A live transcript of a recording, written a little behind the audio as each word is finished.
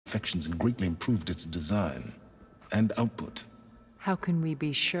imperfections and greatly improved its design and output. How can we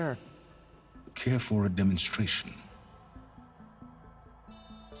be sure? Care for a demonstration?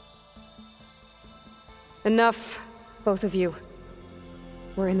 Enough, both of you.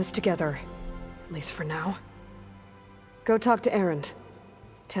 We're in this together, at least for now. Go talk to Erend.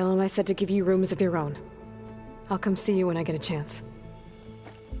 Tell him I said to give you rooms of your own. I'll come see you when I get a chance.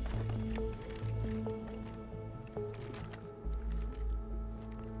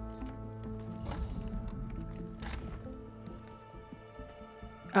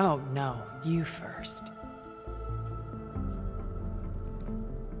 Oh no, you first.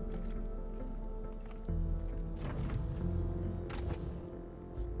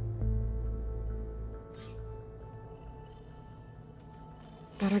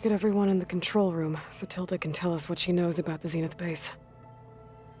 Better get everyone in the control room, so Tilda can tell us what she knows about the Zenith base.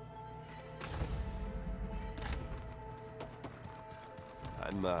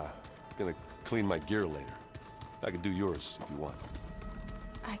 I'm, gonna clean my gear later. I can do yours if you want.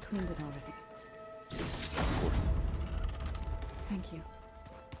 I cleaned it already. Of course. Thank you.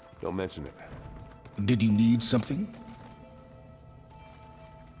 Don't mention it. Did you need something?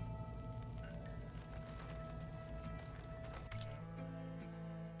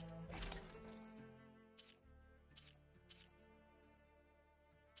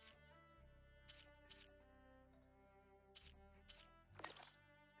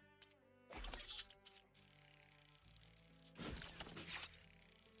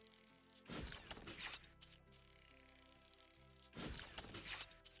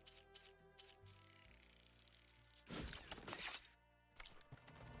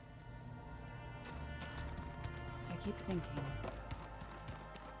 I keep thinking.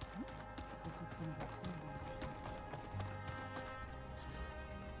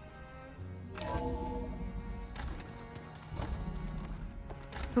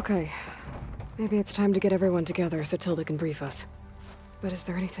 Okay. Maybe it's time to get everyone together so Tilda can brief us. But is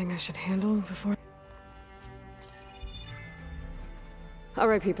there anything I should handle before?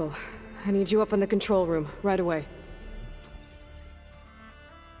 Alright, people. I need you up in the control room, right away.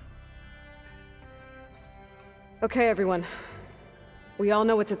 Okay, everyone. We all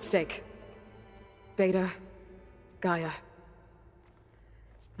know what's at stake. Beta, Gaia.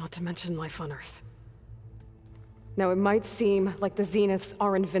 Not to mention life on Earth. Now, it might seem like the Zeniths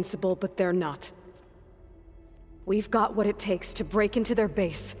are invincible, but they're not. We've got what it takes to break into their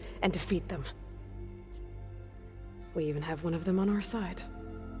base and defeat them. We even have one of them on our side.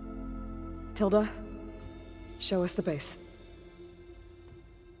 Tilda, show us the base.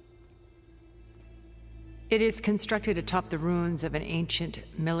 It is constructed atop the ruins of an ancient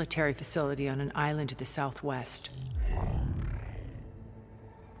military facility on an island to the southwest.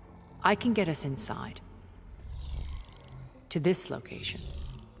 I can get us inside. To this location,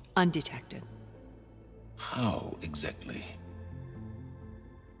 undetected. How exactly?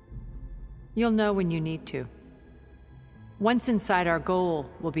 You'll know when you need to. Once inside, our goal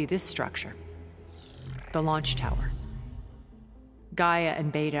will be this structure. The launch tower. Gaia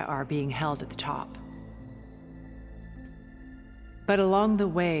and Beta are being held at the top. But along the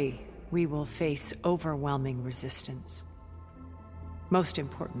way, we will face overwhelming resistance. Most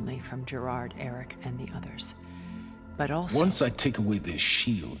importantly from Gerard, Eric, and the others. But also... Once I take away their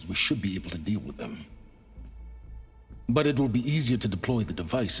shields, we should be able to deal with them. But it will be easier to deploy the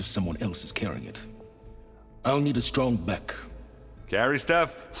device if someone else is carrying it. I'll need a strong back. Carry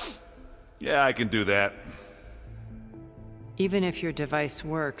stuff? Yeah, I can do that. Even if your device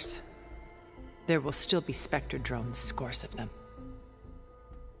works, there will still be Spectre drones, scores of them.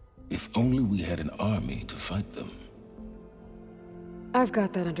 If only we had an army to fight them. I've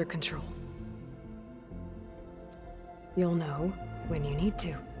got that under control. You'll know when you need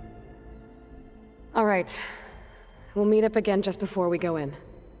to. All right. We'll meet up again just before we go in.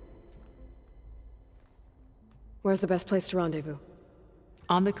 Where's the best place to rendezvous?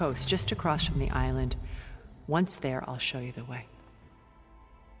 On the coast, just across from the island. Once there, I'll show you the way.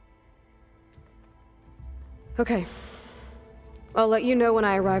 Okay. I'll let you know when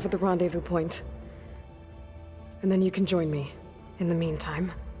I arrive at the rendezvous point. And then you can join me. In the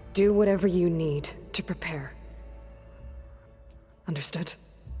meantime, do whatever you need to prepare. Understood?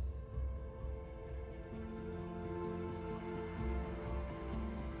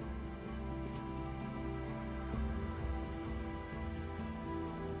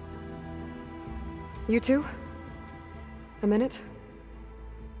 You two? A minute?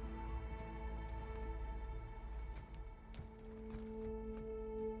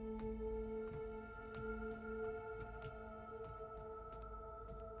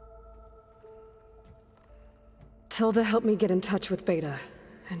 Tilda helped me get in touch with Beta,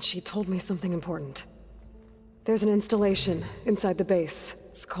 and she told me something important. There's an installation inside the base.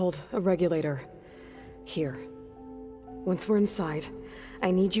 It's called a regulator. Here. Once we're inside, I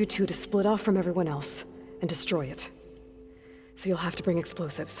need you two to split off from everyone else and destroy it. So you'll have to bring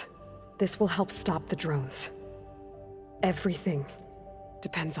explosives. This will help stop the drones. Everything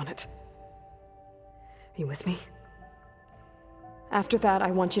depends on it. Are you with me? After that,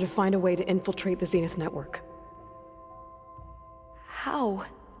 I want you to find a way to infiltrate the Zenith network. How?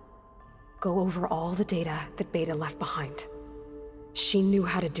 Go over all the data that Beta left behind. She knew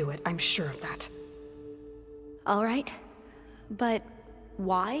how to do it, I'm sure of that. All right. But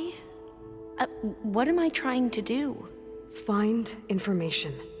why? What am I trying to do? Find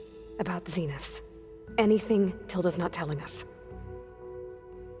information about the Zeniths. Anything Tilda's not telling us.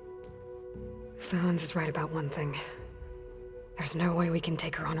 Silence is right about one thing. There's no way we can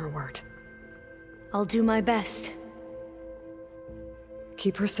take her on her word. I'll do my best.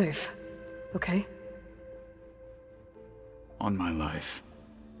 Keep her safe, okay? On my life.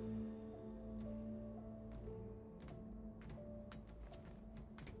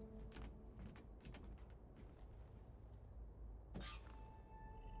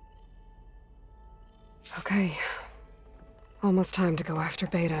 Okay. Almost time to go after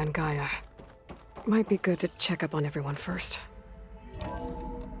Beta and Gaia. Might be good to check up on everyone first.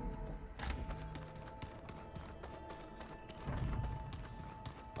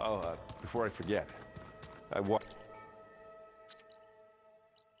 Oh, before I forget,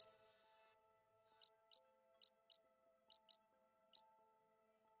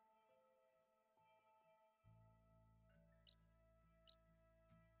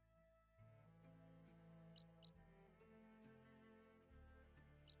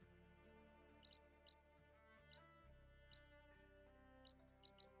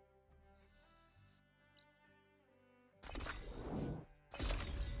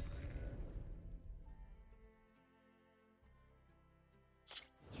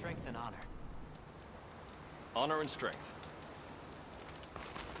 Strength and honor. honor and strength.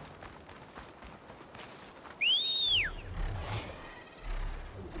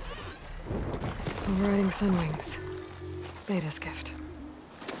 Overriding Sunwings. Beta's gift.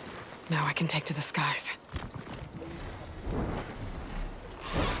 Now I can take to the skies.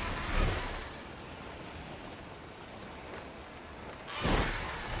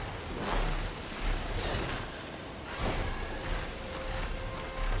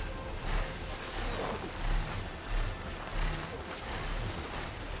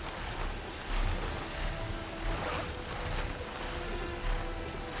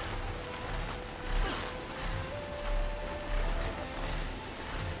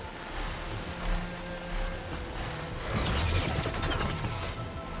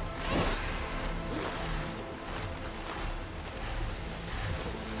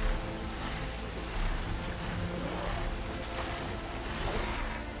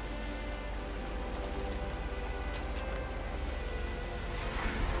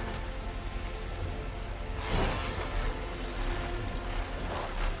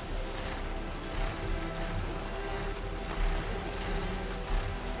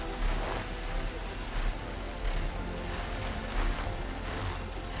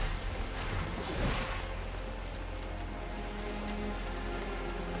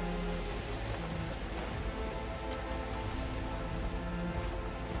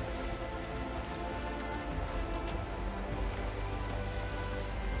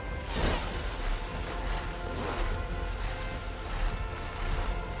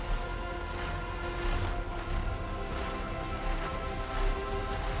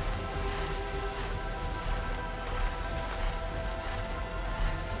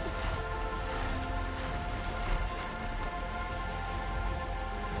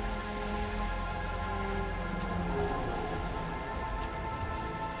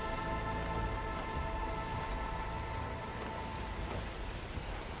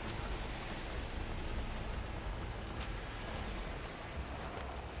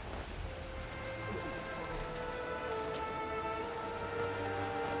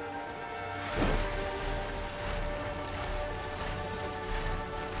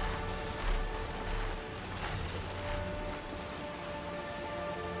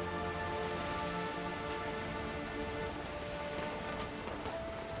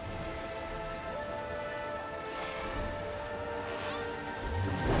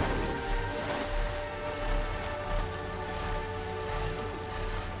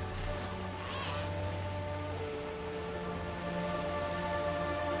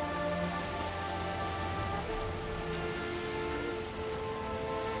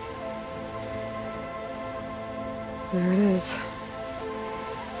 There it is.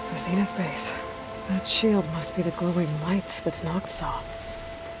 The Zenith base. That shield must be the glowing lights that Noct saw.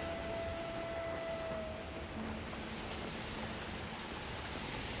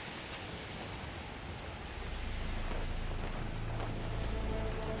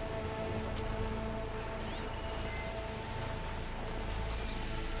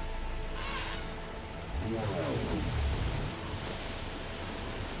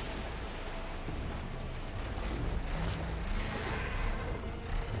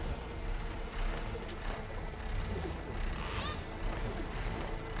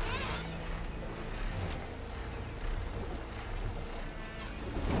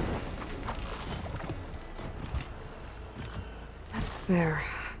 There.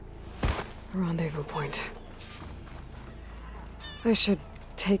 Rendezvous point. I should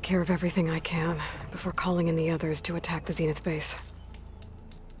take care of everything I can before calling in the others to attack the Zenith base.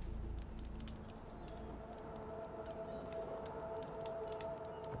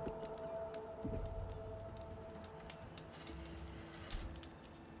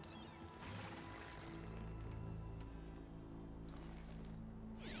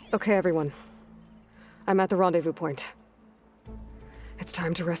 Okay, everyone. I'm at the rendezvous point. It's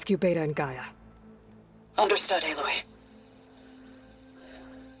time to rescue Beta and Gaia. Understood, Aloy.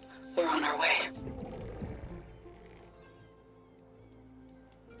 We're on our way.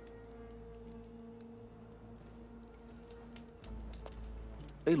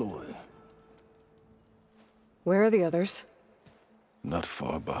 Aloy. Where are the others? Not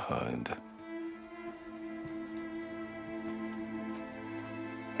far behind.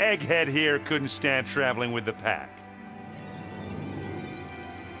 Egghead here couldn't stand traveling with the pack.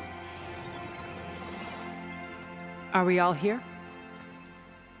 Are we all here?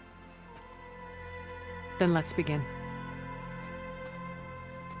 Then let's begin.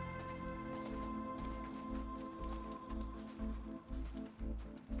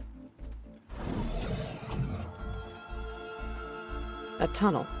 A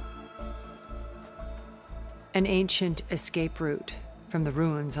tunnel. An ancient escape route from the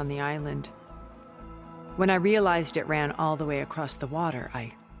ruins on the island. When I realized it ran all the way across the water,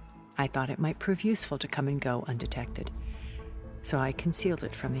 I thought it might prove useful to come and go undetected. So I concealed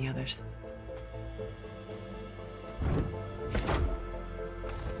it from the others.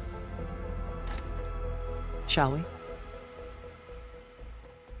 Shall we?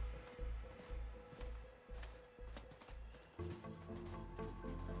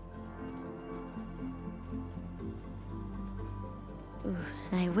 Ooh,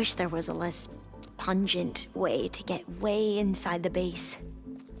 I wish there was a less pungent way to get way inside the base.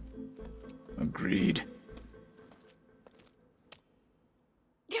 Agreed.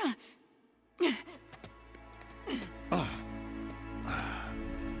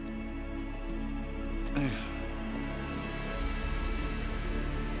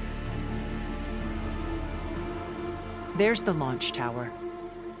 There's the launch tower.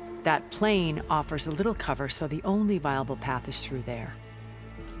 That plane offers a little cover, so the only viable path is through there.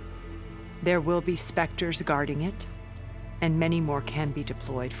 There will be Spectres guarding it, and many more can be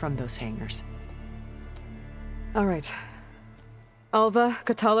deployed from those hangars. All right. Alva,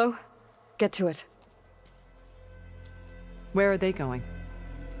 Catalo, get to it. Where are they going?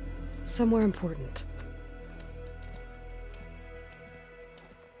 Somewhere important.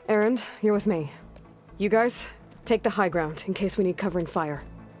 Erend, you're with me. You guys, take the high ground in case we need covering fire.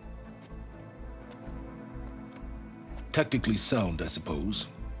 Tactically sound, I suppose.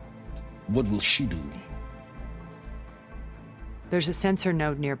 What will she do? There's a sensor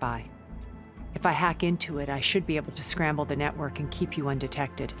node nearby. If I hack into it, I should be able to scramble the network and keep you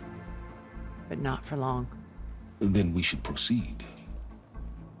undetected. But not for long. Then we should proceed.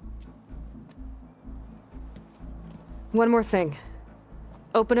 One more thing.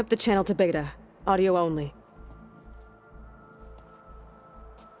 Open up the channel to Beta. Audio only.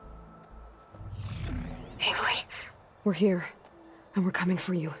 Aloy. We're here, and we're coming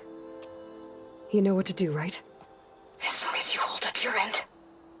for you. You know what to do, right? As long as you hold up your end.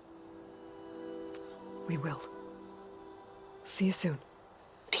 We will. See you soon.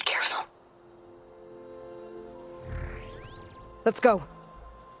 Be careful. Let's go.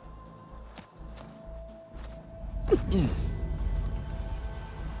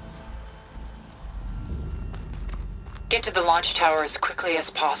 Get to the launch tower as quickly as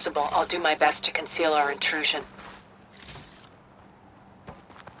possible. I'll do my best to conceal our intrusion.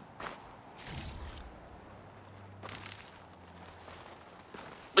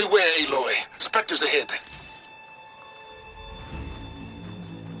 Beware, Aloy. Spectres ahead.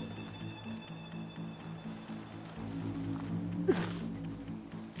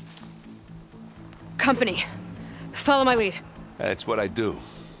 Company. Follow my lead. That's what I do.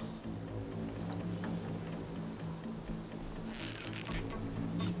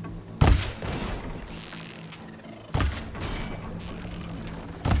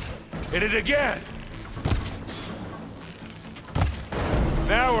 Hit it again!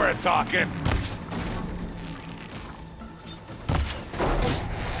 Now we're talking!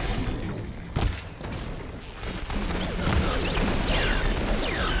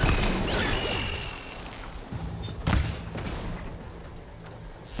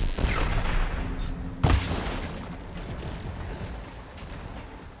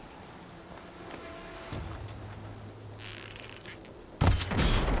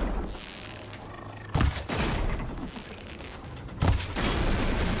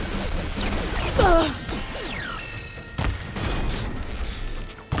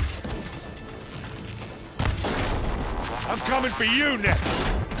 I'm coming for you next!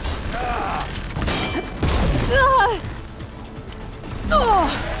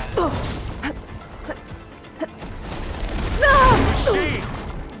 Gene,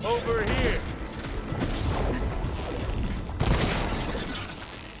 over here!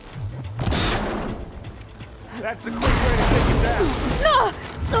 That's the quick way to take it down!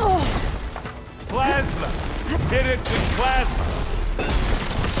 Plasma! Hit it with plasma!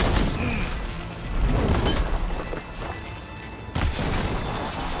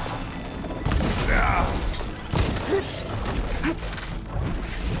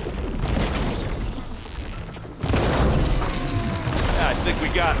 I think we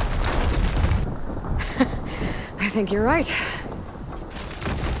got it. I think you're right.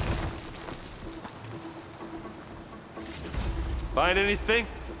 Find anything?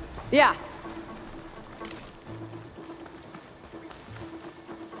 Yeah.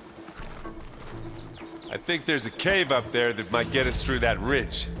 I think there's a cave up there that might get us through that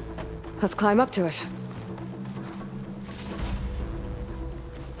ridge. Let's climb up to it.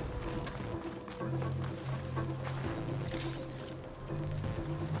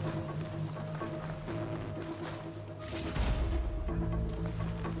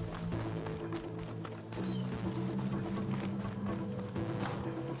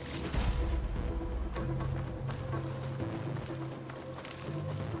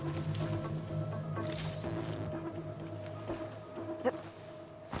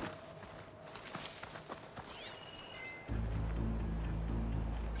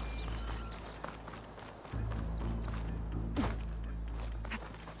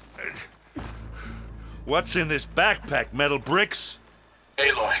 What's in this backpack, metal bricks?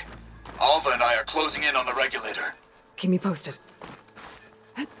 Aloy, Alva and I are closing in on the regulator. Keep me posted.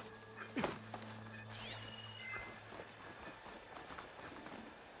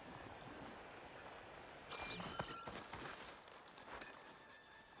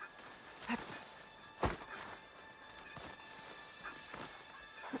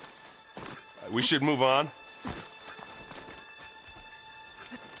 We should move on.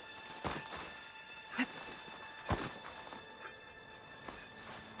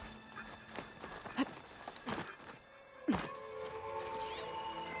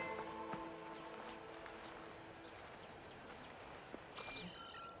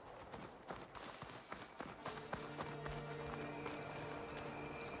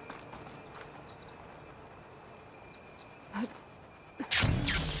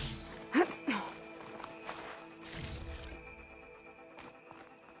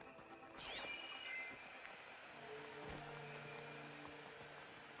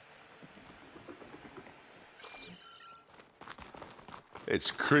 It's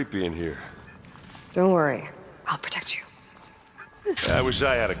creepy in here. Don't worry. I'll protect you. I wish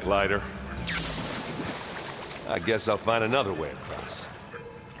I had a glider. I guess I'll find another way across.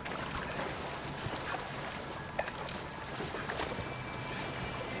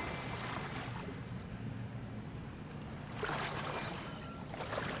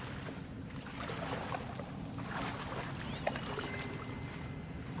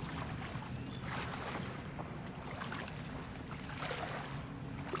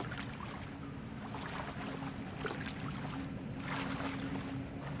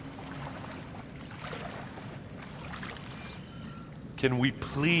 Can we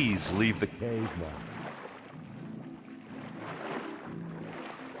please leave the cave now?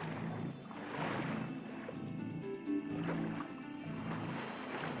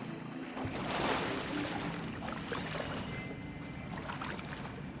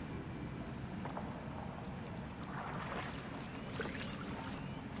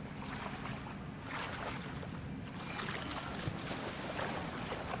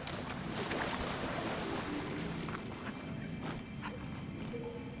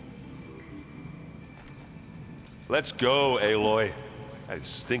 Let's go, Aloy. It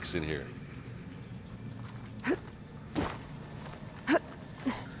stinks in here.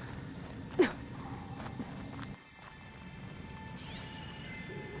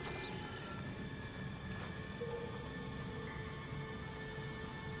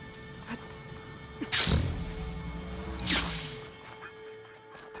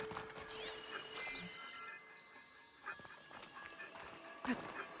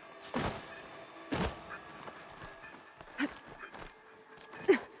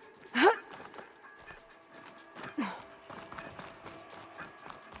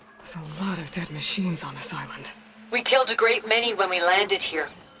 There's a lot of dead machines on this island. We killed a great many when we landed here.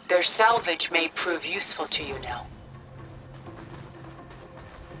 Their salvage may prove useful to you now.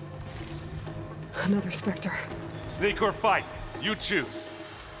 Another Spectre. Sneak or fight, you choose.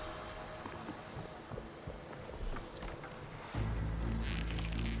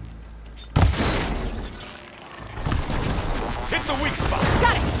 Hit the weak spot!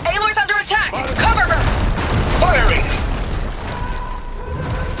 Got it! Aloy's under attack! Cover her! Firing!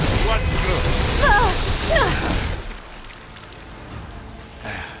 Run through.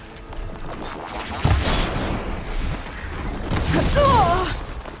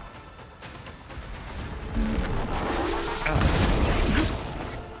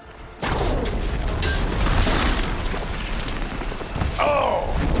 Oh!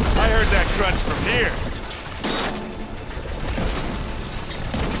 I heard that crunch from here.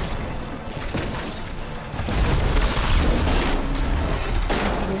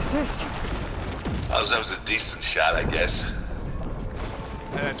 Assist. That was a decent shot, I guess.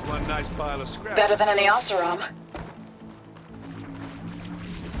 That's one nice pile of scrap. Better than any Oseram.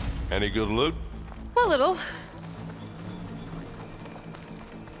 Any good loot? A little.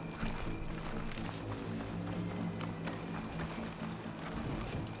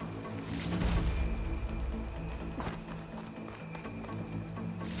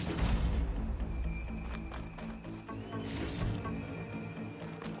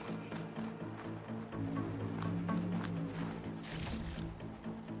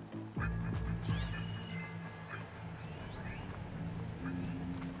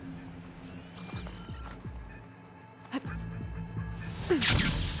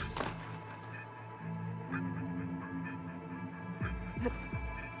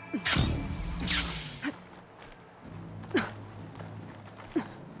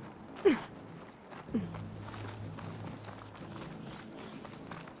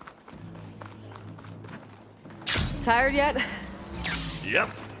 Tired yet? Yep.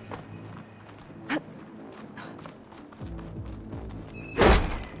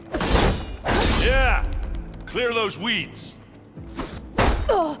 Yeah! Clear those weeds.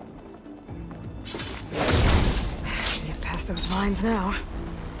 Get past those lines now.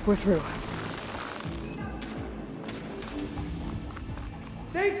 We're through.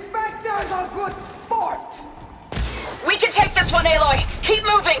 The Spectre's a good sport! We can take this one, Aloy! Keep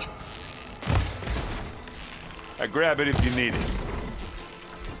moving! I grab it if you need it.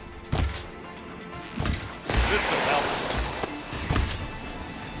 This'll help.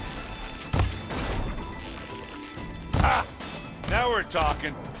 Ah! Now we're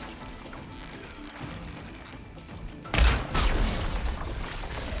talking.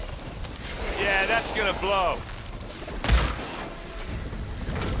 Yeah, that's gonna blow.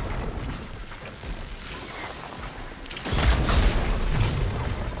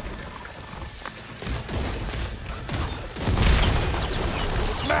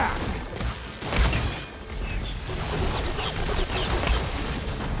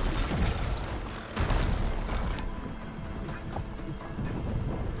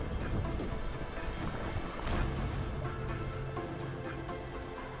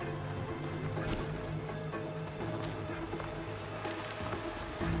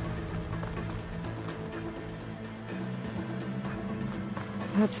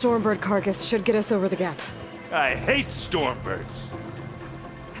 That Stormbird carcass should get us over the gap. I hate Stormbirds.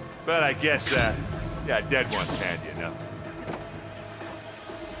 But I guess, yeah, dead ones handy enough.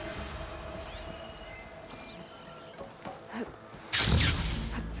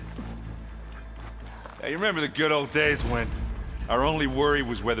 Hey, you remember the good old days when our only worry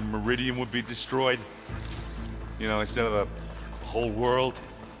was whether Meridian would be destroyed? You know, instead of the whole world?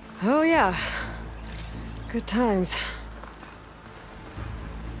 Oh yeah. Good times.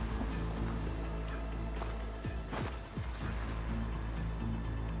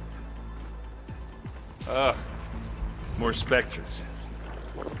 Ugh. More Spectres.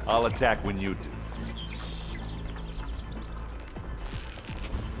 I'll attack when you do.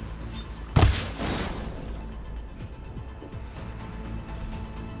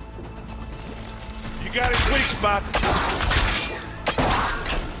 You got his weak spots.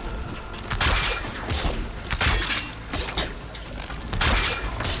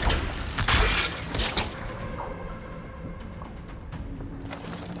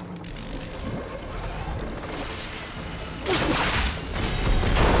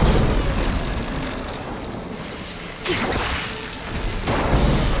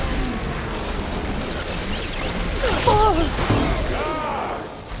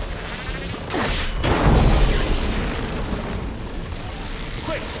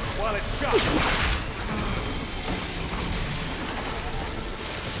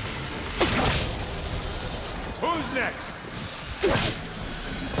 Who's next?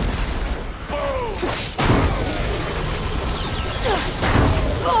 Boom!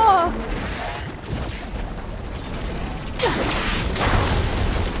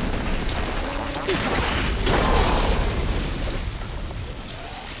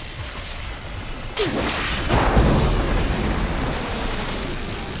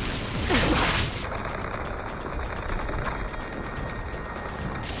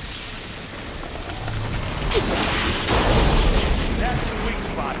 That's the weak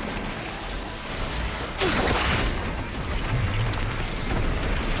spot.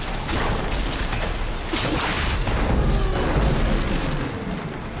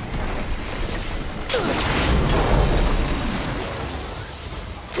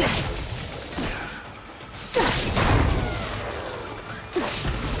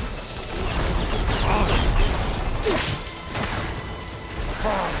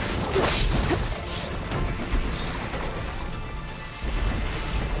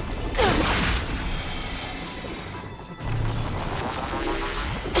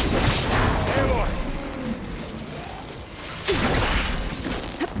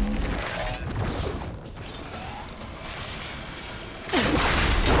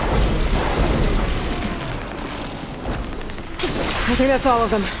 I think that's all of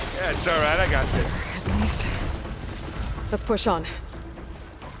them. Yeah, it's alright, I got this. At least. Let's push on.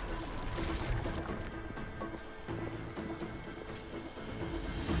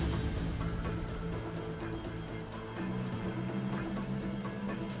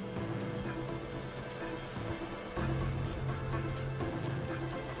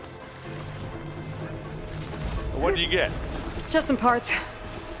 What do you get? Just some parts.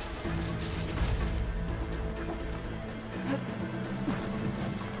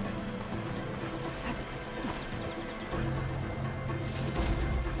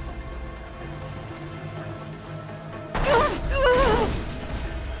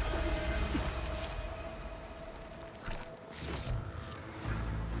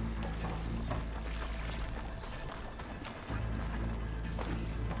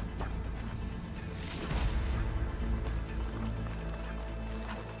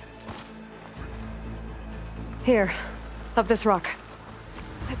 Here, up this rock.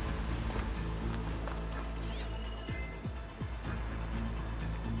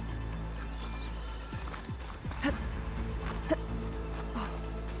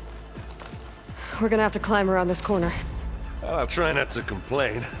 We're gonna have to climb around this corner. Well, I'll try not to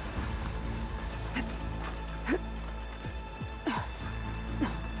complain.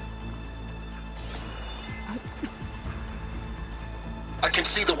 I can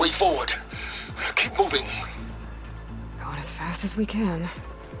see the way forward. Keep moving. Going as fast as we can.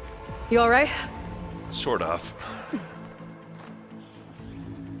 You all right? Sort of.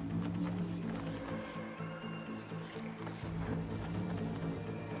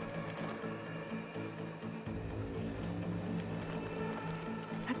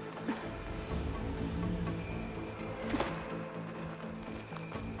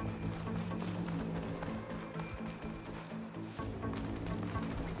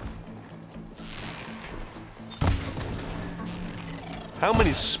 How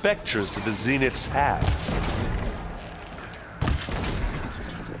many Spectres do the Zeniths have?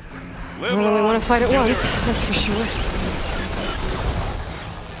 We only want to fight at once, that's for sure.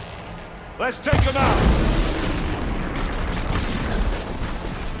 Let's take them out!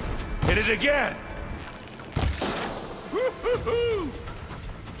 Hit it again! Woo-hoo-hoo!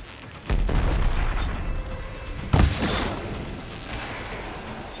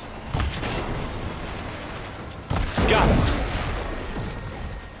 Got it!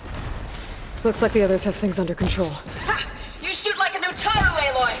 Looks like the others have things under control. Ha! You shoot like a new Taru,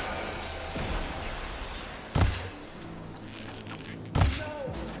 Aloy!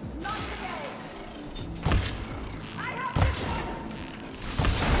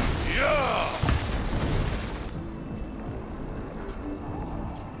 Yeah!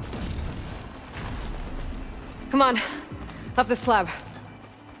 Come on, up the slab.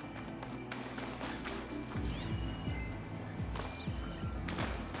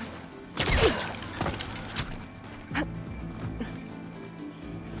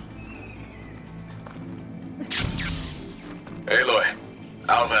 Aloy,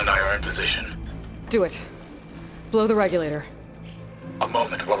 Alva and I are in position. Do it. Blow the regulator. A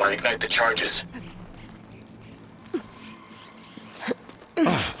moment while I ignite the charges.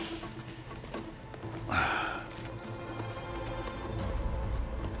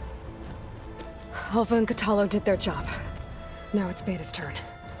 Alpha and Katalo did their job. Now it's Beta's turn.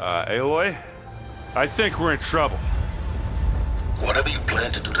 Aloy? I think we're in trouble. Whatever you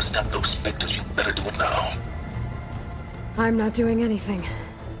plan to do to stop those specters, you better do it now. I'm not doing anything.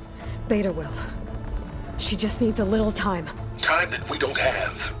 Beta will. She just needs a little time. Time that we don't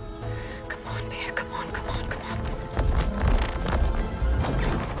have. Come on, Beta, come on, come on, come on.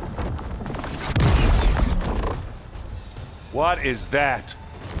 What is that?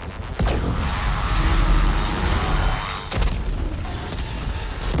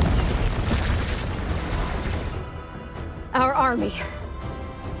 Our army.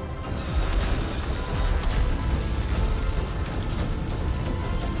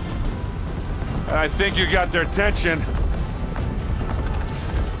 I think you got their attention.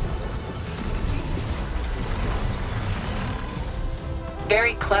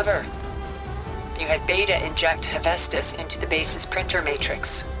 Very clever. You had Beta inject Hephaestus into the base's printer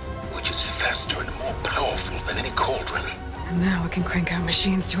matrix. Which is faster and more powerful than any cauldron. And now it can crank out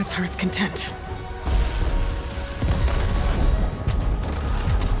machines to its heart's content.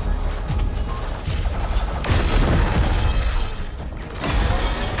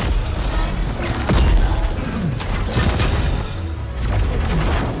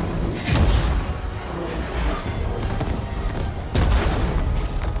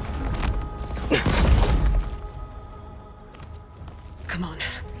 Come on.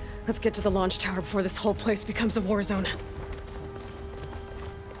 Let's get to the launch tower before this whole place becomes a war zone.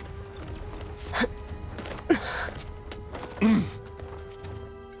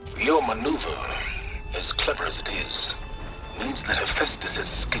 Your maneuver, as clever as it is, means that Hephaestus has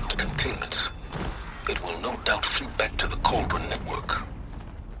escaped containment. It will no doubt flee back to the Cauldron network.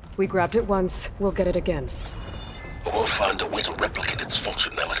 We grabbed it once, we'll get it again. Or find a way to replicate its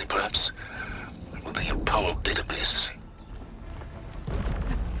functionality, perhaps, with the Apollo database.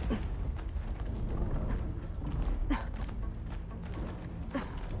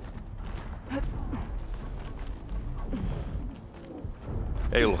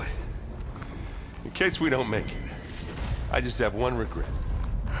 Aloy, in case we don't make it, I just have one regret.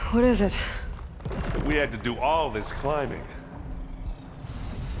 What is it? That we had to do all this climbing.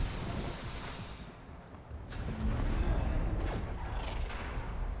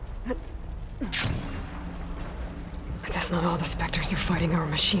 I guess not all the Spectres are fighting our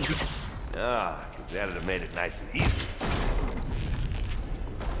machines. Ah, because that'd have made it nice and easy.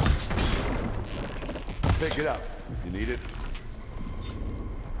 Pick it up. You need it?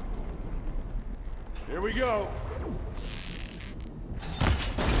 Here we go.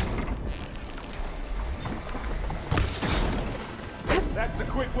 That's the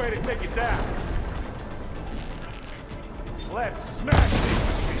quick way to take it down. Let's smash it.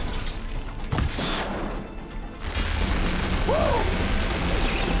 Woo!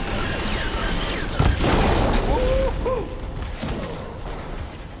 Woo-hoo!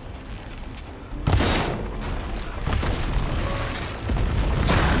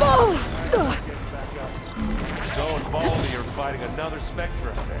 Going baldy, you're fighting another Spectre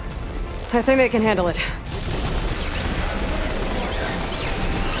up there. I think they can handle it.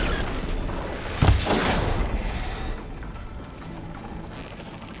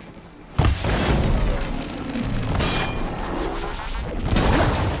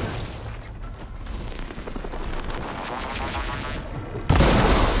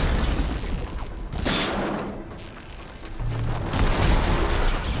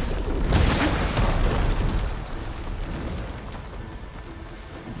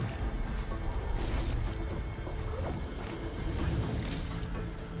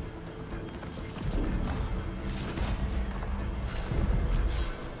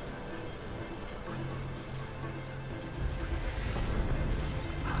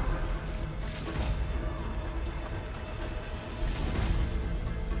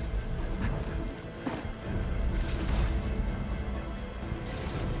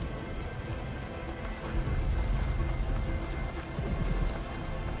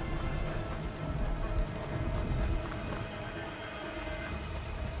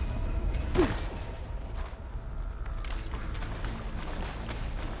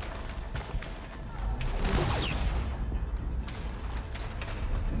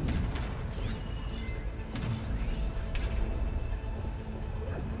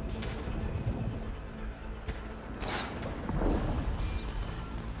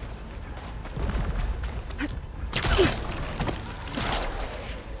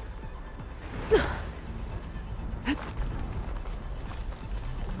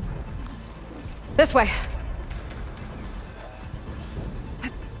 This way.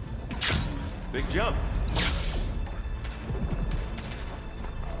 Big jump.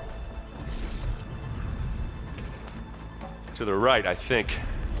 To the right, I think.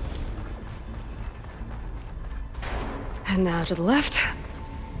 And now to the left.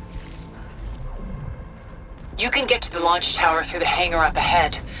 You can get to the launch tower through the hangar up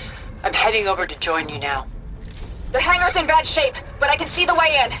ahead. I'm heading over to join you now. The hangar's in bad shape, but I can see the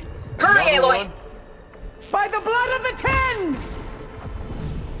way in. Hurry, Aloy! By the blood of the Ten!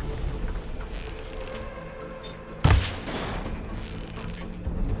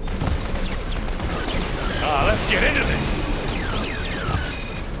 Let's get into this.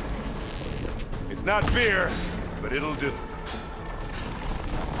 It's not beer, but it'll do.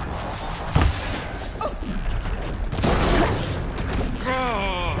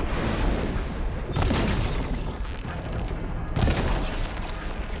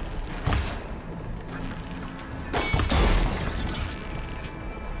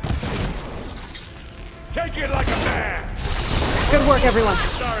 Take it like a man! Good work, everyone.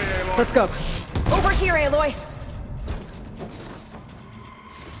 Sorry, Aloy. Let's go. Over here, Aloy!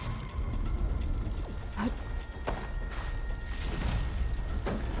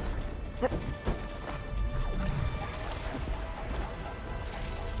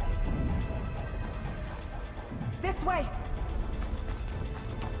 This way!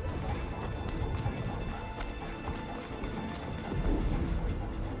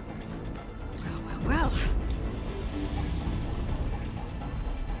 Well.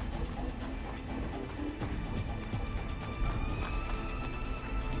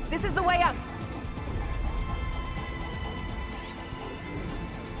 This is the way up!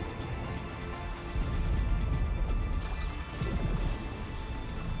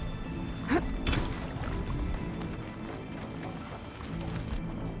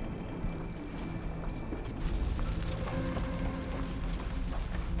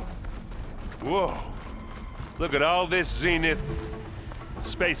 Whoa. Look at all this Zenith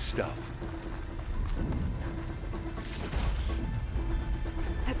space stuff.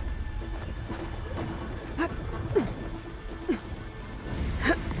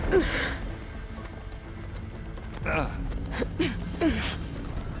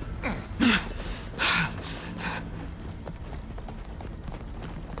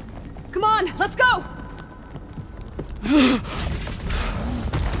 Come on, let's go!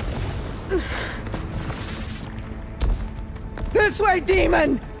 This way,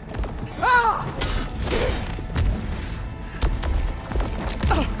 demon! Ah!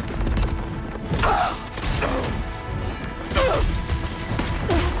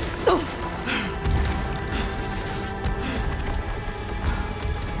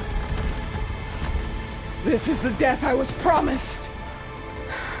 This is the death I was promised.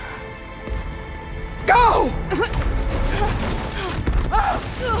 Go!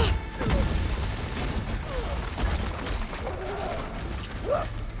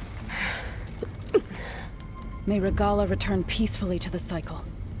 May Regala return peacefully to the cycle.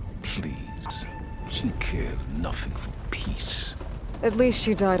 Please. She cared nothing for peace. At least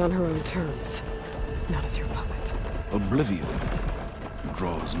she died on her own terms, not as your puppet. Oblivion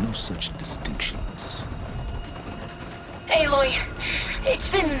draws no such distinctions. Aloy, it's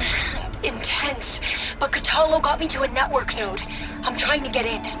been intense, but Catalo got me to a network node. I'm trying to get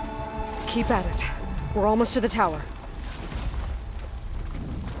in. Keep at it. We're almost to the tower.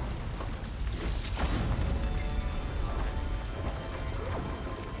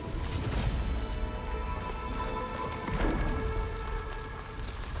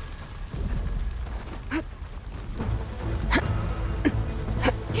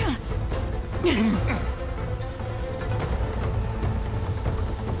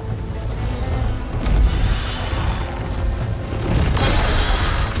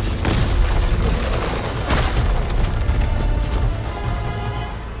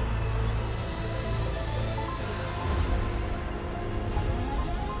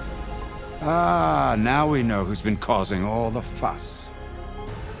 Ah, now we know who's been causing all the fuss.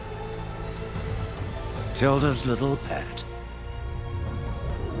 Tilda's little pet.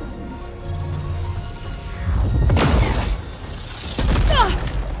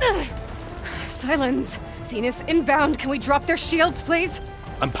 Silence! Zenith's inbound. Can we drop their shields, please?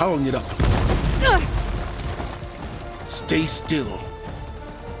 I'm powering it up. Stay still.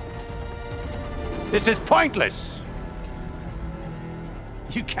 This is pointless!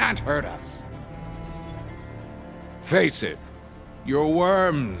 You can't hurt us. Face it, you're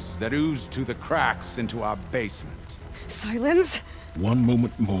worms that ooze to the cracks into our basement. Silence? One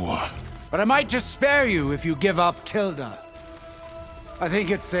moment more. But I might just spare you if you give up Tilda. I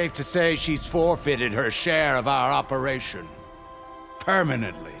think it's safe to say she's forfeited her share of our operation.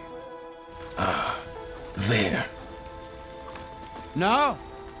 Permanently. Ah, there. No?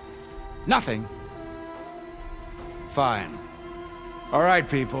 Nothing? Fine. All right,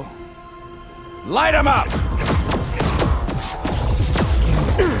 people. Light 'em up!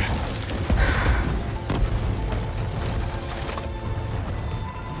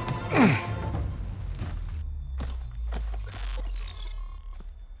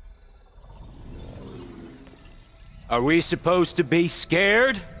 Are we supposed to be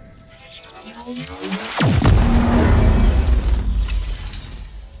scared?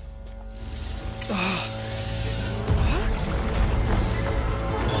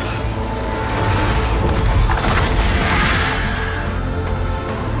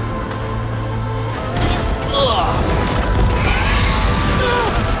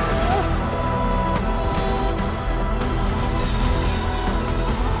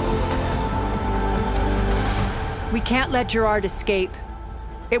 We can't let Gerard escape.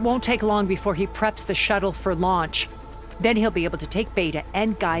 It won't take long before he preps the shuttle for launch. Then he'll be able to take Beta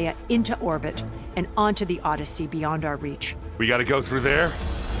and Gaia into orbit and onto the Odyssey beyond our reach. We gotta go through there?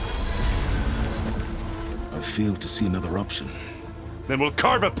 I fail to see another option. Then we'll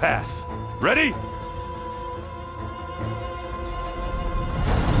carve a path. Ready?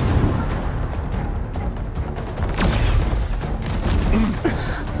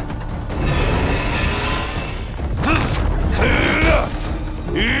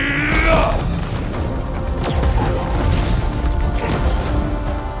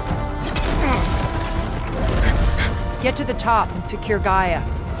 Get to the top and secure Gaia.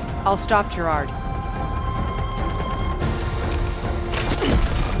 I'll stop Gerard.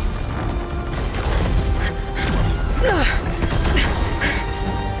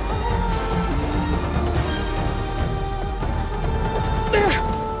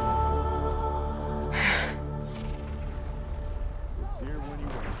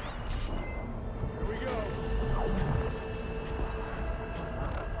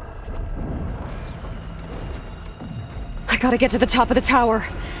 I gotta get to the top of the tower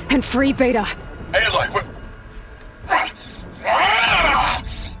and free Beta. Aloy,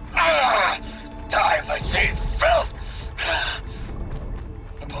 time machine filth!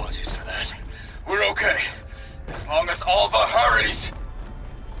 Apologies for that. We're okay. As long as Alva hurries.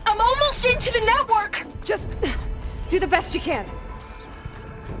 I'm almost into the network! Just do the best you can.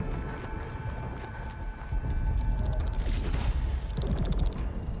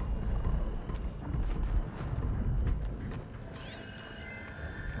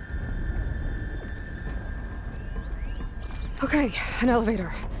 Okay, an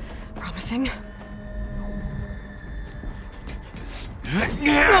elevator. Promising.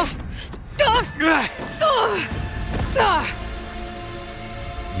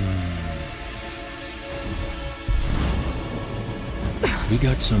 We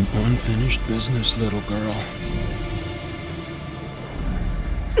got some unfinished business, little girl.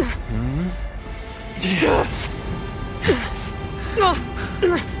 Hmm?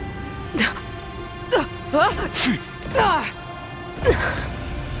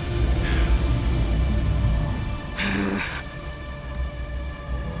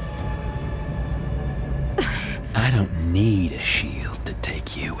 I don't need a shield to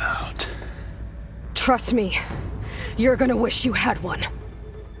take you out. Trust me, you're gonna wish you had one.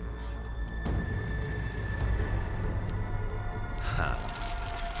 Huh.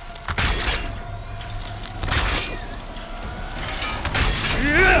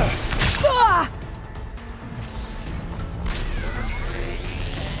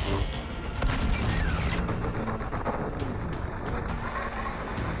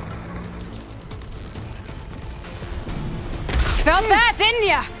 Felt that, didn't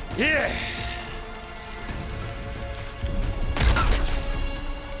ya? Yeah.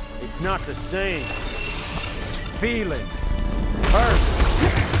 It's not the same. Feeling. Hurt.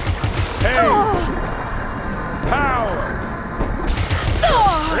 Pain. Power.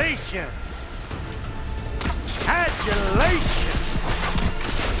 Frustration. Adulation.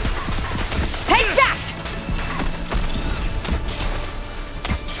 Take that!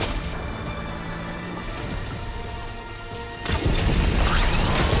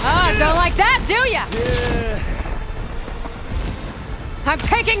 Don't like that, do ya? Yeah. I'm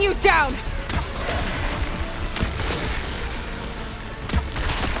taking you down!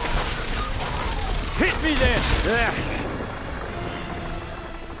 Hit me then!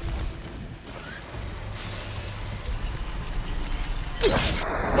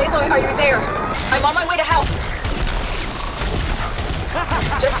 Aloy, are you there? I'm on my way to help.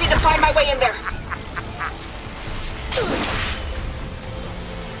 Just need to find my way in there.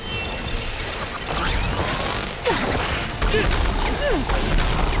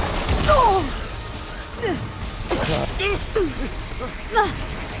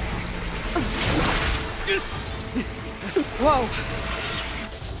 Whoa.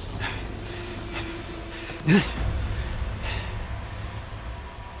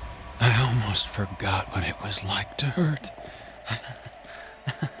 I almost forgot what it was like to hurt.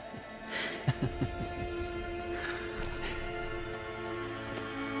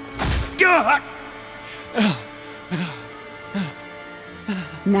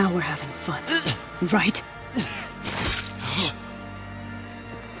 Now we're having fun, right?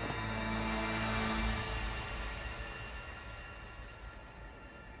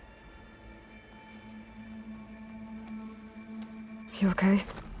 You okay?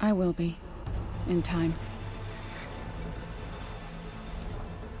 I will be. In time.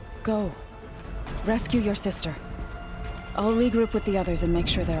 Go. Rescue your sister. I'll regroup with the others and make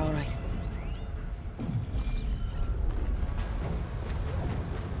sure they're all right.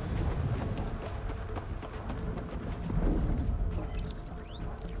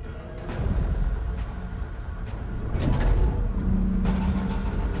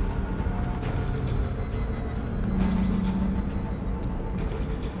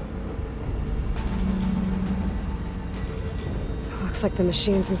 Looks like the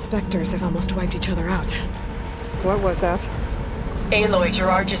machine's inspectors have almost wiped each other out. What was that? Aloy,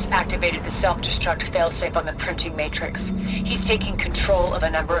 Gerard just activated the self-destruct failsafe on the printing matrix. He's taking control of a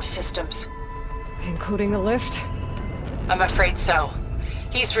number of systems. Including the lift? I'm afraid so.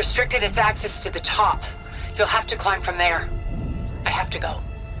 He's restricted its access to the top. You'll have to climb from there. I have to go.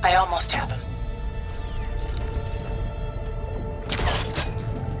 I almost have him.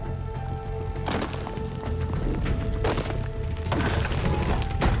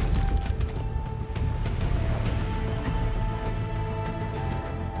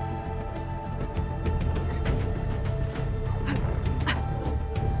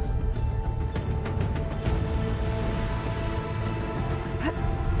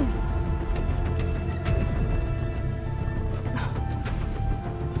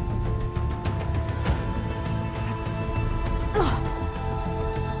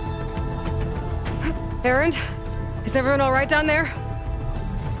 Erend? Is everyone all right down there?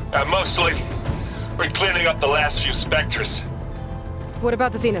 Mostly. We're cleaning up the last few specters. What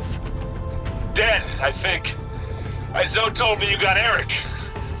about the Zeniths? Dead, I think. Zoe told me you got Eric.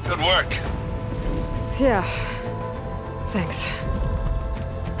 Good work. Yeah. Thanks.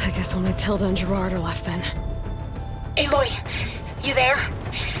 I guess only Tilda and Gerard are left then. Aloy, you there?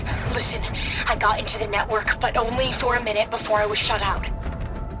 Listen, I got into the network, but only for a minute before I was shut out.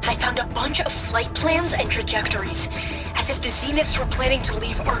 I found a bunch of flight plans and trajectories, as if the Zeniths were planning to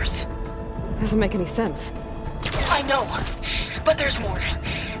leave Earth. Doesn't make any sense. I know, but there's more.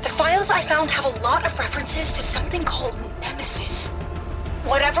 The files I found have a lot of references to something called Nemesis.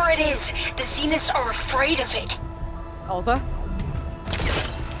 Whatever it is, the Zeniths are afraid of it. Alva?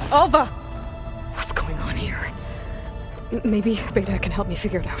 Alva! What's going on here? Maybe Beta can help me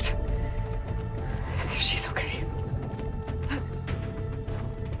figure it out. If she's okay.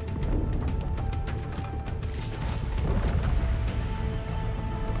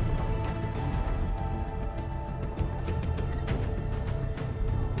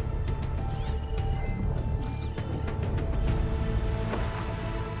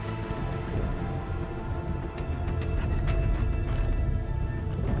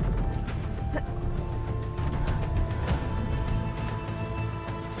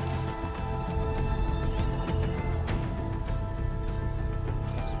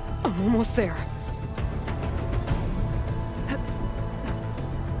 I'm almost there.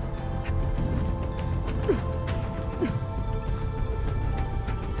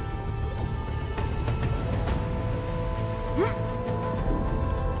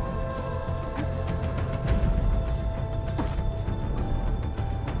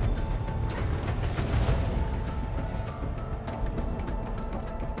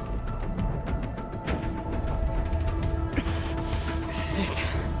 This is it.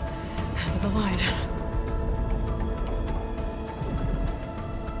 End of the line.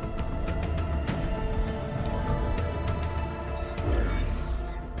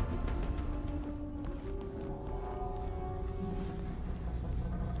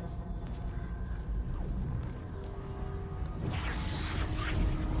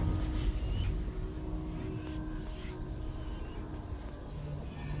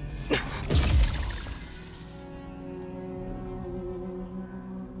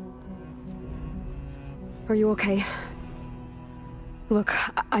 Are you okay? Look,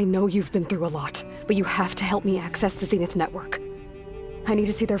 I know you've been through a lot, but you have to help me access the Zenith network. I need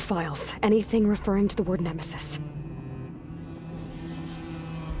to see their files, anything referring to the word Nemesis.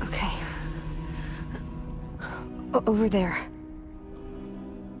 Okay. Over there.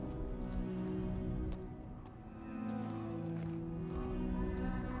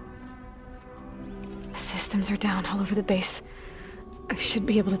 Systems are down all over the base. I should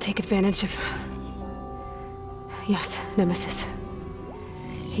be able to take advantage of... Yes, Nemesis.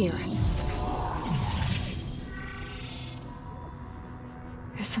 Here.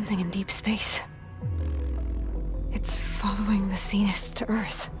 There's something in deep space. It's following the Zeniths to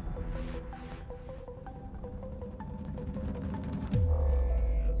Earth.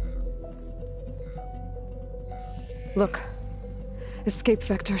 Look. Escape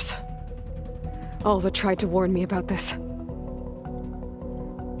vectors. Alva tried to warn me about this.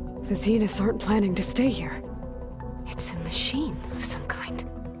 The Zeniths aren't planning to stay here. It's a machine of some kind.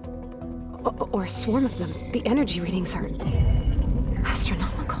 Or a swarm of them. The energy readings are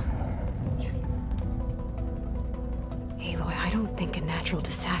astronomical. Aloy, I don't think a natural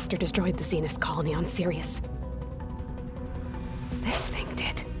disaster destroyed the Zenith colony on Sirius. This thing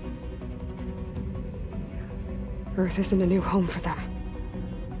did. Earth isn't a new home for them.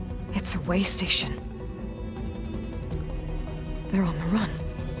 It's a way station. They're on the run.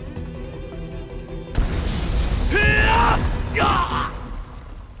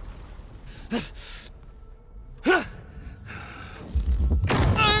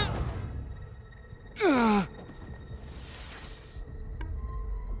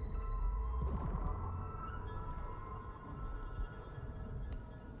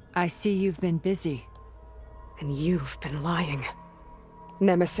 I see you've been busy. And you've been lying.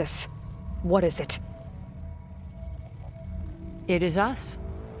 Nemesis, what is it? It is us.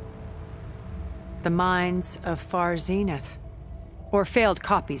 The minds of Far Zenith. Or failed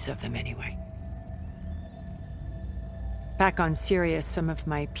copies of them, anyway. Back on Sirius, some of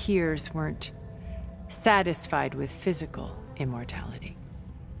my peers weren't satisfied with physical immortality.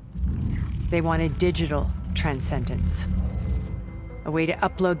 They wanted digital transcendence. A way to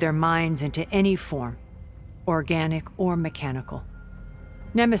upload their minds into any form, organic or mechanical.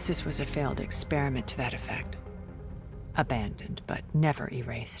 Nemesis was a failed experiment to that effect. Abandoned, but never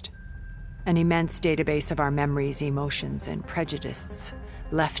erased. An immense database of our memories, emotions, and prejudices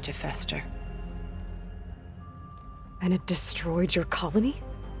left to fester. And it destroyed your colony?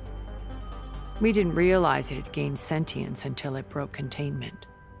 We didn't realize it had gained sentience until it broke containment.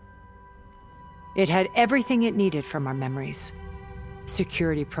 It had everything it needed from our memories.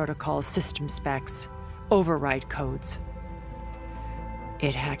 Security protocols, system specs, override codes.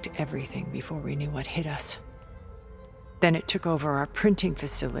 It hacked everything before we knew what hit us. Then it took over our printing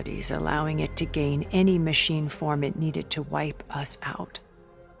facilities, allowing it to gain any machine form it needed to wipe us out.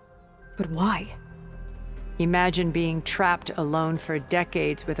 But why? Imagine being trapped alone for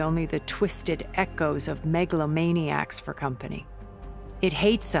decades with only the twisted echoes of megalomaniacs for company. It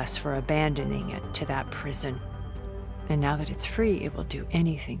hates us for abandoning it to that prison. And now that it's free, it will do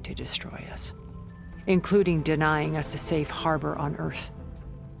anything to destroy us, including denying us a safe harbor on Earth.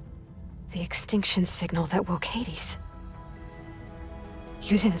 The extinction signal that woke Hades.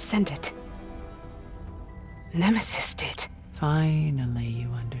 You didn't send it. Nemesis did. Finally,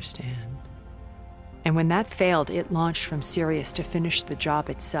 you understand. And when that failed, it launched from Sirius to finish the job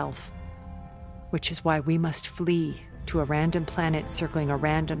itself. Which is why we must flee to a random planet circling a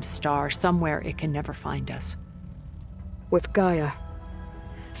random star, somewhere it can never find us. With Gaia,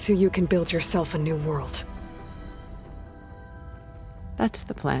 so you can build yourself a new world. That's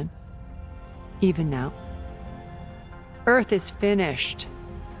the plan. Even now. Earth is finished,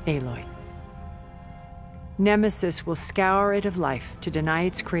 Aloy. Nemesis will scour it of life to deny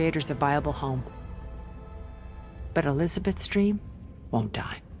its creators a viable home. But Elizabeth's dream won't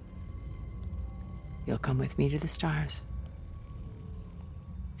die. You'll come with me to the stars.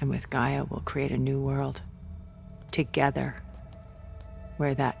 And with Gaia, we'll create a new world. Together,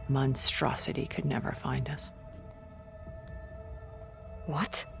 where that monstrosity could never find us.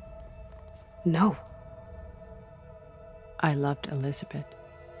 What? No. I loved Elizabeth.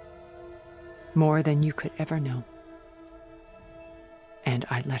 More than you could ever know. And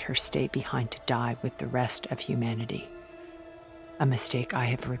I let her stay behind to die with the rest of humanity. A mistake I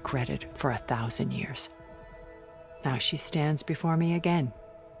have regretted for 1,000 years. Now she stands before me again.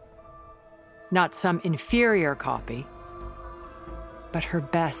 Not some inferior copy, but her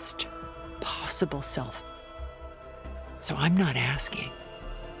best possible self. So I'm not asking.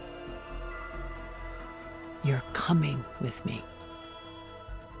 You're coming with me.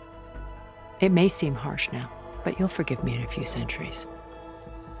 It may seem harsh now, but you'll forgive me in a few centuries.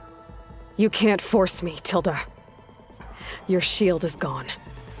 You can't force me, Tilda. Your shield is gone.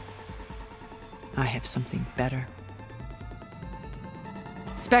 I have something better.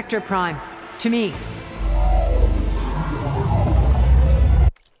 Spectre Prime, to me.